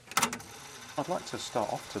I'd like to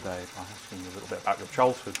start off today by asking you a little bit about your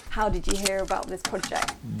childhood. How did you hear about this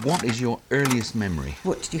project? What is your earliest memory?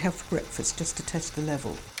 What did you have for breakfast, just to test the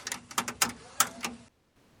level?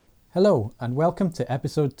 Hello and welcome to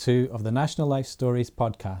episode 2 of the National Life Stories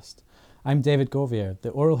podcast. I'm David Govier,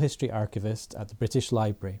 the Oral History Archivist at the British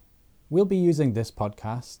Library. We'll be using this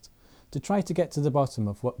podcast to try to get to the bottom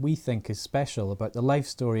of what we think is special about the life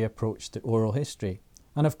story approach to oral history,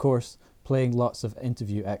 and of course, playing lots of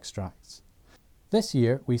interview extracts. This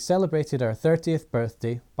year, we celebrated our 30th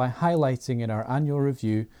birthday by highlighting in our annual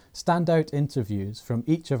review standout interviews from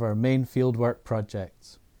each of our main fieldwork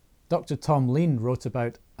projects. Dr. Tom Lean wrote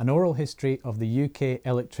about an oral history of the UK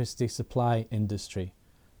electricity supply industry,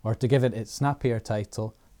 or to give it its snappier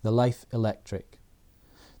title, The Life Electric.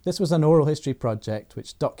 This was an oral history project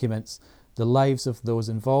which documents the lives of those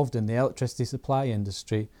involved in the electricity supply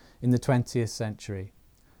industry in the 20th century,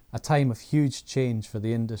 a time of huge change for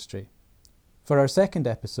the industry. For our second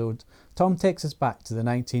episode, Tom takes us back to the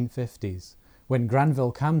 1950s, when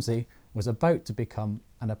Granville Camsey was about to become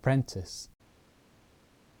an apprentice.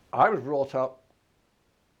 I was brought up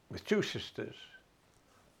with two sisters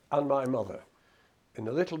and my mother in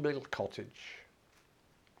a little cottage.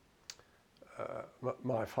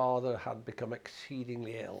 My father had become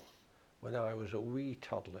exceedingly ill when I was a wee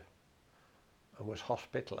toddler and was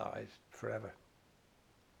hospitalised forever.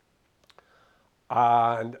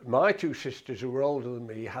 And my two sisters, who were older than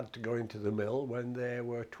me, had to go into the mill when they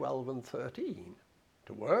were 12 and 13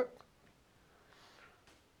 to work.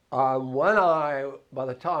 And by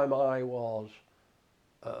the time I was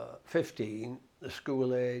 15, the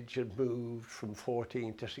school age had moved from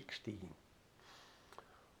 14 to 16.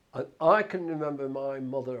 And I can remember my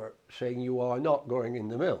mother saying, "You are not going in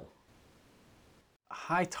the mill."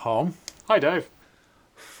 Hi Tom. Hi Dave.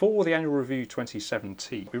 For the annual review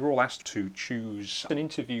 2017, we were all asked to choose an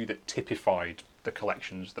interview that typified the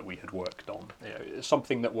collections that we had worked on.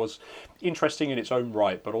 Something that was interesting in its own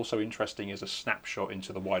right, but also interesting as a snapshot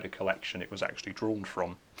into the wider collection it was actually drawn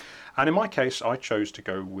from. And in my case, I chose to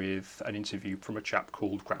go with an interview from a chap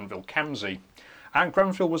called Granville Camsey. And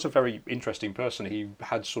Granville was a very interesting person. He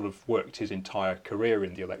had sort of worked his entire career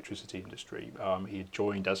in the electricity industry. He had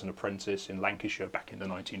joined as an apprentice in Lancashire back in the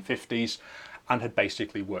 1950s and had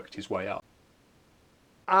basically worked his way up.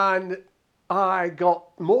 And I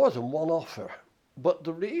got more than one offer, but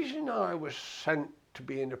the reason I was sent to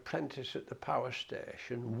be an apprentice at the power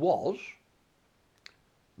station was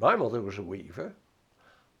my mother was a weaver,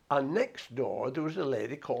 and next door there was a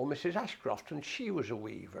lady called Mrs. Ashcroft, and she was a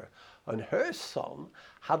weaver, and her son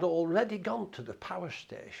had already gone to the power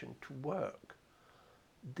station to work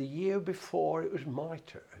the year before it was my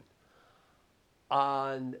turn.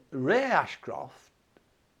 And Ray Ashcroft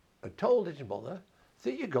had told his mother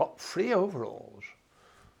that you got free overalls.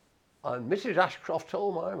 And Mrs. Ashcroft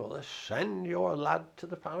told my mother, "Send your lad to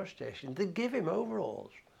the power station, they give him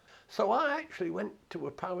overalls." So I actually went to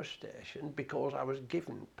a power station because I was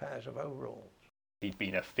given pairs of overalls. He'd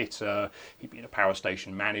been a fitter, he'd been a power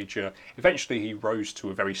station manager. Eventually he rose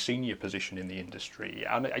to a very senior position in the industry.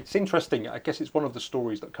 And it's interesting, I guess it's one of the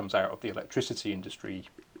stories that comes out of the electricity industry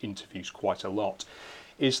interviews quite a lot,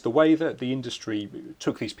 is the way that the industry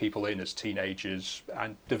took these people in as teenagers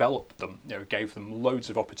and developed them, gave them loads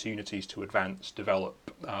of opportunities to advance, develop,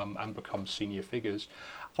 and become senior figures.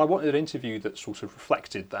 I wanted an interview that sort of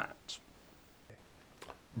reflected that.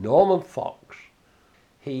 Norman Fox.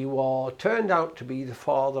 He turned out to be the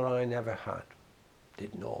father I never had,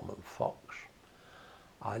 did Norman Fox.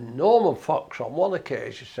 And Norman Fox on one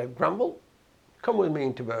occasion said, "Granville, come with me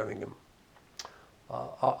into Birmingham."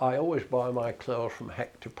 I always buy my clothes from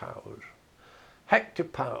Hector Powers. Hector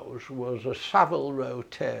Powers was a Savile Row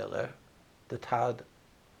tailor that had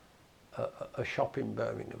a shop in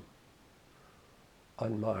Birmingham.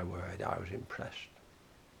 And my word, I was impressed.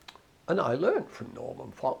 And I learnt from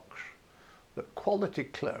Norman Fox that quality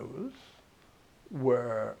clothes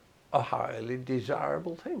were a highly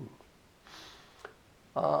desirable thing.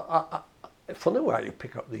 Funny where you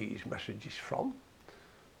pick up these messages from.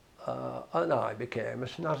 And I became a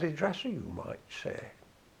snazzy dresser, you might say.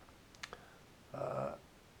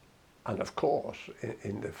 And of course,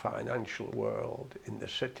 in the financial world, in the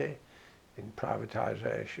city, in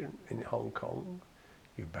privatisation, in Hong Kong,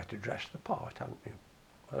 you better dress the part, haven't you?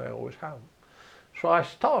 And I always have. So I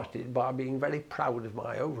started by being very proud of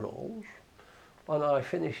my overalls, and I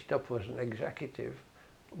finished up as an executive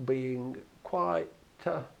being quite,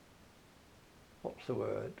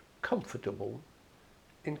 comfortable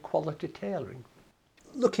in quality tailoring.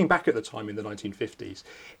 Looking back at the time in the 1950s,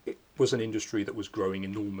 it was an industry that was growing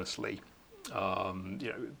enormously.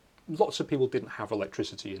 lots of people didn't have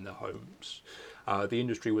electricity in their homes. The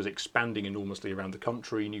industry was expanding enormously around the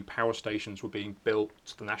country. New power stations were being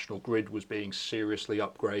built. The national grid was being seriously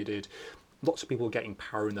upgraded. Lots of people were getting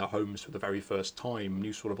power in their homes for the very first time.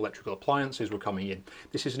 New sort of electrical appliances were coming in.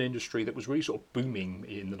 This is an industry that was really sort of booming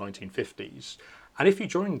in the 1950s. And if you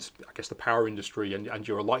joined, I guess, the power industry and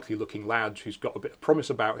you're a likely looking lad who's got a bit of promise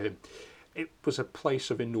about him, it was a place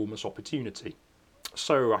of enormous opportunity.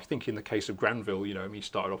 So I think in the case of Granville, he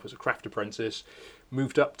started off as a craft apprentice,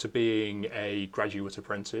 moved up to being a graduate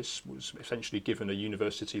apprentice, was essentially given a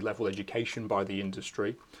university level education by the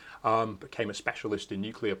industry, became a specialist in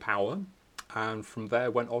nuclear power, and from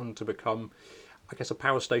there went on to become, I guess, a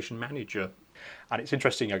power station manager. And it's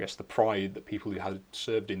interesting, I guess, the pride that people who had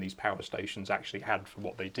served in these power stations actually had for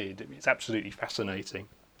what they did. I mean, it's absolutely fascinating.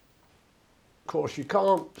 Of course, you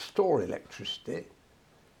can't store electricity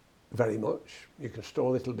very much. You can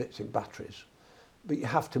store little bits in batteries, but you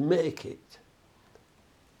have to make it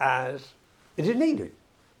as it is needed.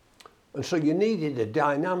 And so you needed a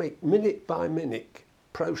dynamic, minute by minute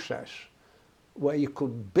process where you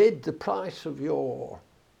could bid the price of your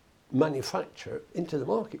manufacture into the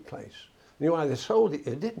marketplace. You either sold it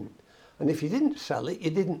or didn't. And if you didn't sell it,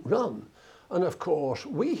 you didn't run. And of course,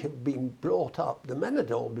 we have been brought up, the men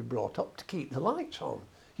had all been brought up to keep the lights on.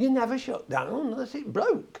 You never shut down unless it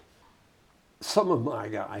broke. Some of my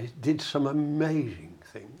guys did some amazing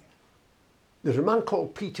things. There's a man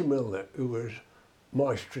called Peter Milner who was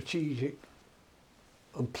my strategic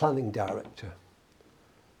and planning director.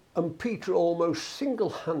 And Peter almost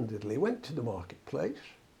single-handedly went to the marketplace,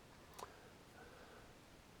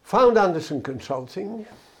 found Anderson Consulting,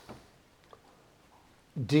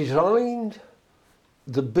 designed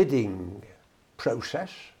the bidding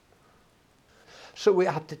process. So we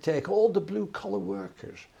had to take all the blue-collar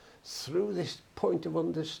workers through this point of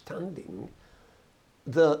understanding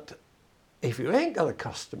that if you ain't got a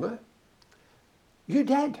customer, you're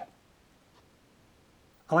dead.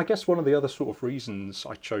 And I guess one of the other sort of reasons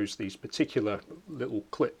I chose these particular little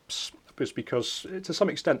clips was because, to some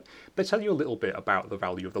extent, they tell you a little bit about the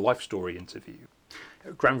value of the life story interview.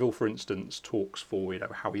 Granville, for instance, talks for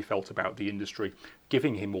how he felt about the industry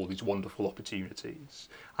giving him all these wonderful opportunities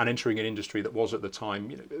and entering an industry that was at the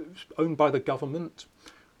time owned by the government,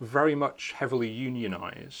 very much heavily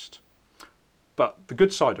unionised. But the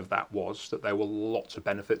good side of that was that there were lots of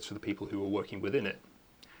benefits for the people who were working within it.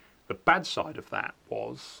 The bad side of that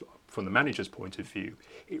was, from the manager's point of view,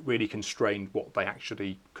 it really constrained what they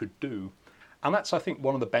actually could do. And that's, I think,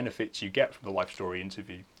 one of the benefits you get from the life story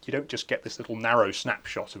interview. You don't just get this little narrow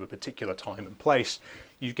snapshot of a particular time and place.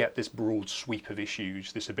 You get this broad sweep of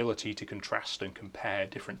issues, this ability to contrast and compare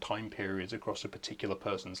different time periods across a particular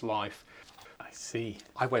person's life. I see.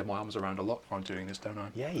 I wave my arms around a lot when I'm doing this, don't I?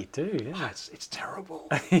 Yeah, you do, yeah. Oh, it's terrible.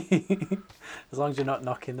 As long as you're not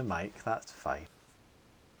knocking the mic, that's fine.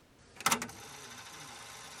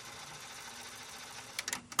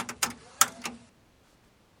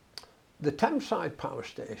 The Thameside power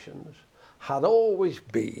stations had always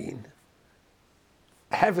been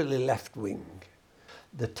heavily left-wing.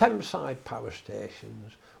 The Thameside power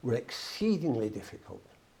stations were exceedingly difficult.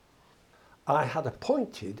 I had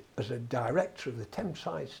appointed as a director of the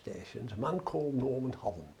Thameside stations a man called Norman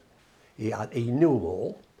Holland. He knew them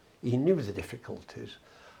all, he knew the difficulties,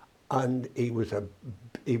 and he was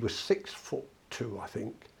 6'2", I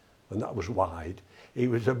think, and that was wide. He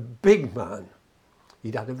was a big man.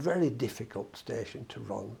 He'd had a very difficult station to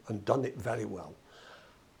run and done it very well.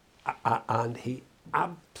 And he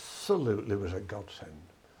absolutely was a godsend.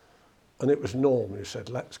 And it was Norman who said,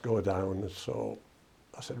 let's go down. And so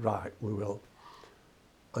I said, right, we will.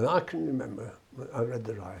 And I can remember, I read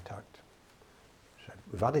the Riot Act. I said,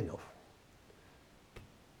 we've had enough.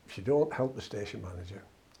 If you don't help the station manager,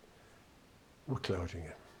 we're closing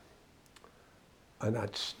it. And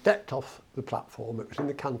I'd stepped off the platform. It was in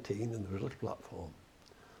the canteen and there was a little platform.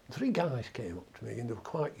 3 guys came up to me and they were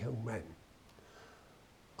quite young men.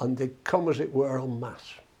 And they'd come, as it were, en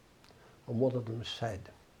masse. And one of them said,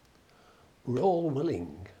 we're all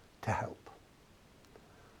willing to help,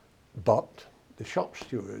 but the shop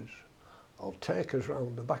stewards will take us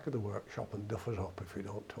round the back of the workshop and duff us up if we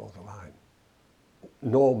don't toe the line.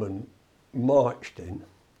 Norman marched in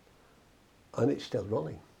and it's still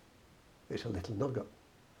running. It's a little nugget,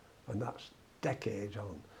 and that's decades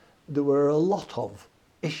on. There were a lot of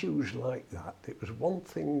issues like that. It was one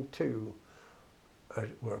thing to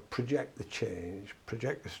project the change,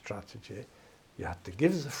 project the strategy. You had to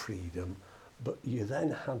give the freedom, but you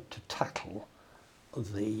then had to tackle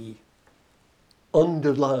the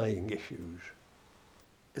underlying issues.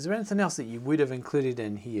 Is there anything else that you would have included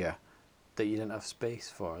in here that you didn't have space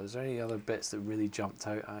for? Is there any other bits that really jumped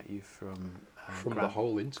out at you from the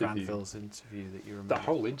whole interview? Granville's interview that you remember? The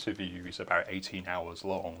whole interview is about 18 hours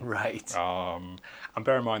long. Right. And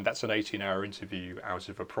bear in mind, that's an 18-hour interview out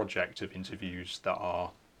of a project of interviews that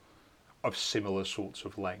are of similar sorts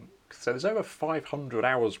of length. So there's over 500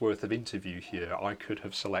 hours worth of interview here. I could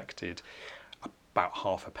have selected about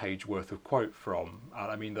half a page worth of quote from.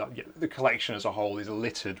 And I mean, the collection as a whole is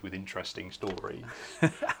littered with interesting stories.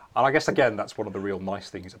 And I guess, again, that's one of the real nice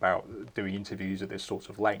things about doing interviews at this sort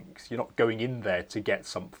of length. You're not going in there to get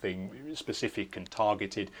something specific and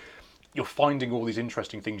targeted. You're finding all these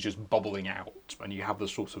interesting things just bubbling out, and you have the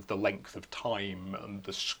sort of the length of time and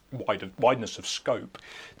the wideness of scope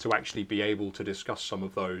to actually be able to discuss some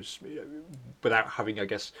of those without having, I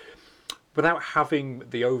guess, without having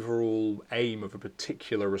the overall aim of a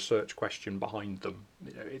particular research question behind them.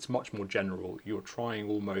 It's much more general. You're trying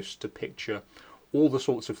almost to picture all the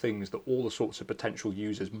sorts of things that all the sorts of potential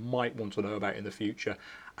users might want to know about in the future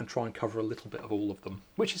and try and cover a little bit of all of them,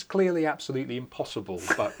 which is clearly absolutely impossible,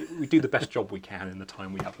 but we do the best job we can in the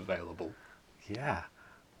time we have available. Yeah.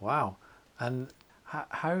 Wow. And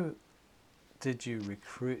how did you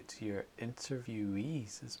recruit your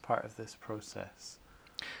interviewees as part of this process?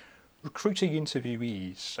 Recruiting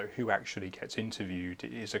interviewees, so who actually gets interviewed,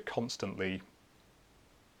 is a constantly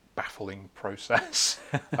baffling process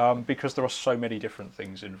because there are so many different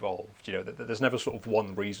things involved. There's never sort of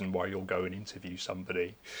one reason why you'll go and interview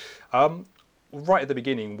somebody. Right at the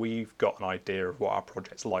beginning, we've got an idea of what our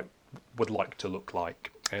projects would like to look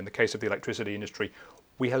like. In the case of the electricity industry,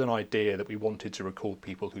 we had an idea that we wanted to record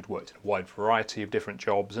people who'd worked in a wide variety of different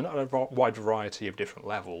jobs and at a wide variety of different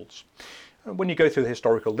levels. When you go through the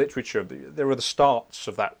historical literature, there are the starts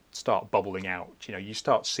of that start bubbling out. You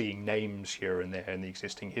start seeing names here and there in the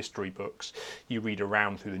existing history books. You read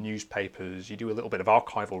around through the newspapers. You do a little bit of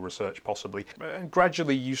archival research, possibly. And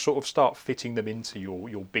gradually, you sort of start fitting them into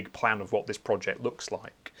your big plan of what this project looks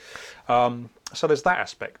like. So there's that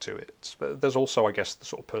aspect to it. But there's also, I guess, the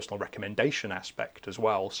sort of personal recommendation aspect as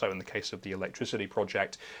well. So in the case of the electricity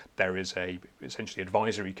project, there is a essentially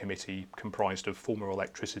advisory committee comprised of former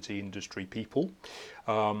electricity industry people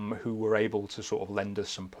who were able to sort of lend us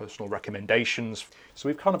some personal recommendations. So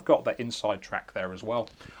we've kind of got that inside track there as well.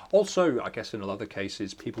 Also, I guess in other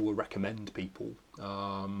cases, people will recommend people,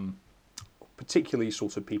 particularly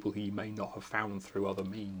sort of people who you may not have found through other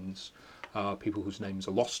means. People whose names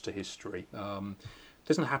are lost to history. It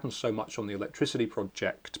doesn't happen so much on the electricity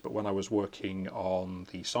project, but when I was working on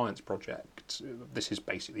the science project, this is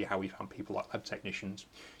basically how we found people like lab technicians.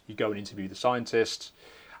 You go and interview the scientists,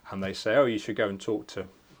 and they say, oh, you should go and talk to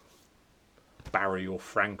Barry or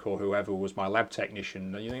Frank or whoever was my lab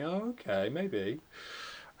technician. And you think, oh, okay, maybe.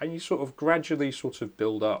 And you sort of gradually sort of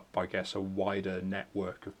build up, I guess, a wider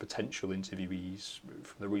network of potential interviewees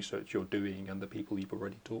from the research you're doing and the people you've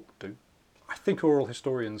already talked to. I think oral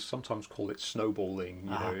historians sometimes call it snowballing,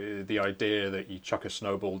 the idea that you chuck a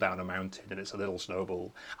snowball down a mountain and it's a little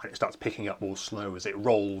snowball and it starts picking up more snow as it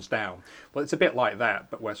rolls down. Well, it's a bit like that,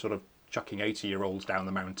 but we're sort of chucking 80-year-olds down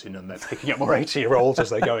the mountain and they're picking up more 80-year-olds as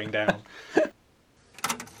they're going down.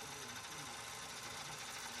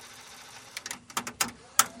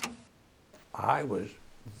 I was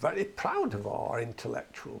very proud of our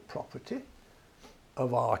intellectual property,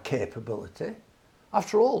 of our capability.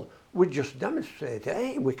 After all, we just demonstrated,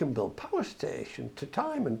 hey, we can build power stations to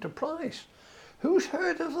time and to price. Who's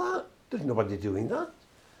heard of that? There's nobody doing that.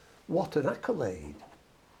 What an accolade.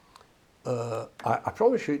 I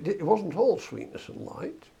promise you, it wasn't all sweetness and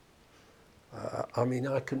light.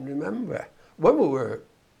 I can remember when we were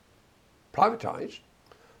privatised,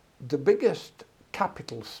 the biggest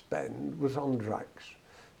capital spend was on Drax.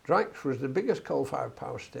 Drax was the biggest coal-fired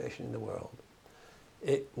power station in the world.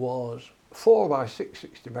 It was 4 by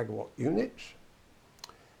 660 megawatt units.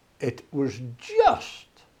 It was just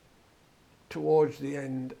towards the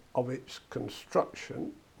end of its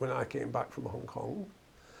construction when I came back from Hong Kong.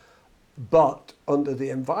 But under the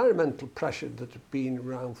environmental pressure that had been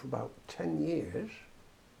around for about 10 years,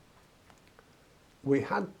 we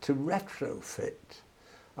had to retrofit,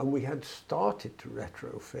 and we had started to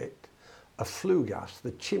retrofit a flue gas,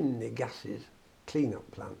 the chimney gases clean-up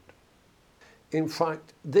plant. In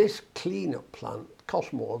fact, this clean-up plant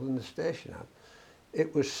cost more than the station had.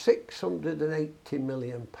 It was £680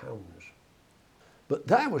 million. But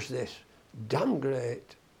there was this damn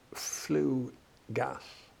great flue gas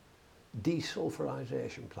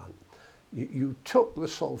desulfurization plant. You took the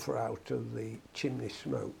sulfur out of the chimney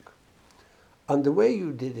smoke, and the way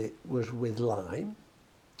you did it was with lime,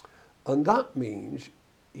 and that means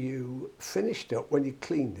you finished up, when you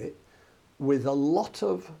cleaned it, with a lot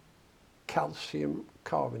of calcium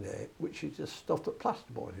carbonate, which is the stuff that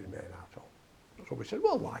plasterboard is made out of. So we said,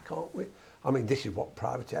 well, why can't we? I mean, this is what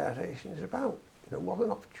privatisation is about. You know, what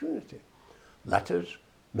an opportunity. Let us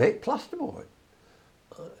make plasterboard.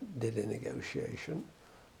 Did a negotiation,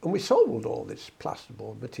 and we sold all this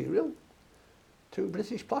plasterboard material to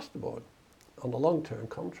British Plasterboard on a long-term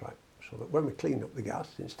contract, so that when we cleaned up the gas,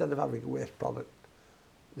 instead of having a waste product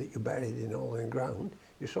that you buried in all in the ground,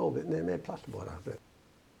 you sold it and they made plasterboard out of it.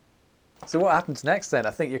 So what happens next then?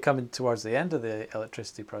 I think you're coming towards the end of the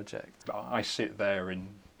electricity project. I sit there in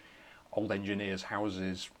old engineers'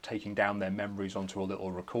 houses taking down their memories onto a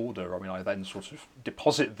little recorder. I mean, I then sort of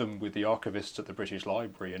deposit them with the archivists at the British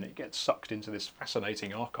Library, and it gets sucked into this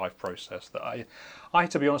fascinating archive process that I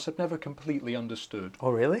to be honest, have never completely understood.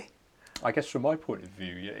 Oh, really? I guess from my point of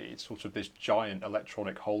view, yeah, it's sort of this giant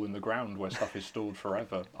electronic hole in the ground where stuff is stored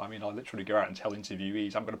forever. I mean, I literally go out and tell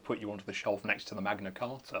interviewees, I'm going to put you onto the shelf next to the Magna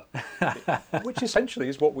Carta, which essentially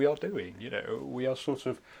is what we are doing. You know, we are sort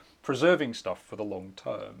of preserving stuff for the long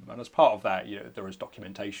term, and as part of that, you know, there is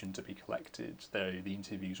documentation to be collected. The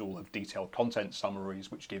interviews all have detailed content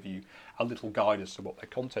summaries which give you a little guide as to what their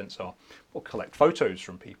contents are. We'll collect photos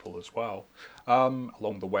from people as well.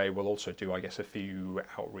 Along the way, we'll also do, I guess, a few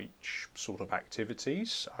outreach sort of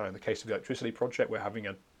activities. In the case of the electricity project, we're having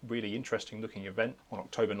a really interesting looking event on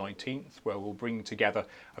October 19th where we'll bring together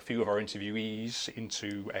a few of our interviewees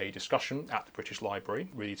into a discussion at the British Library,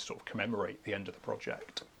 really to sort of commemorate the end of the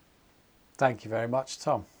project. Thank you very much,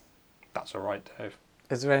 Tom. That's all right, Dave.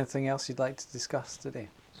 Is there anything else you'd like to discuss today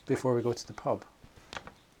before we go to the pub?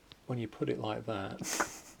 When you put it like that,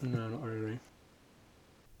 no, not really.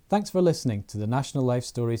 Thanks for listening to the National Life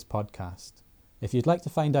Stories podcast. If you'd like to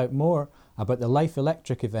find out more about the Life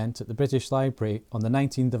Electric event at the British Library on the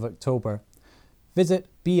 19th of October, visit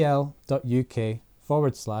bl.uk/events.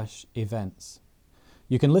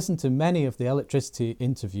 You can listen to many of the electricity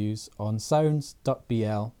interviews on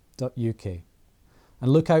sounds.bl.uk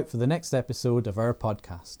and look out for the next episode of our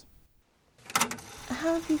podcast.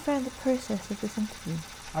 How have you found the process of this interview?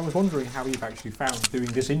 I was wondering how you've actually found doing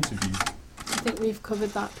this interview. I think we've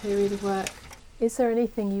covered that period of work. Is there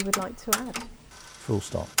anything you would like to add? Full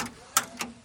stop.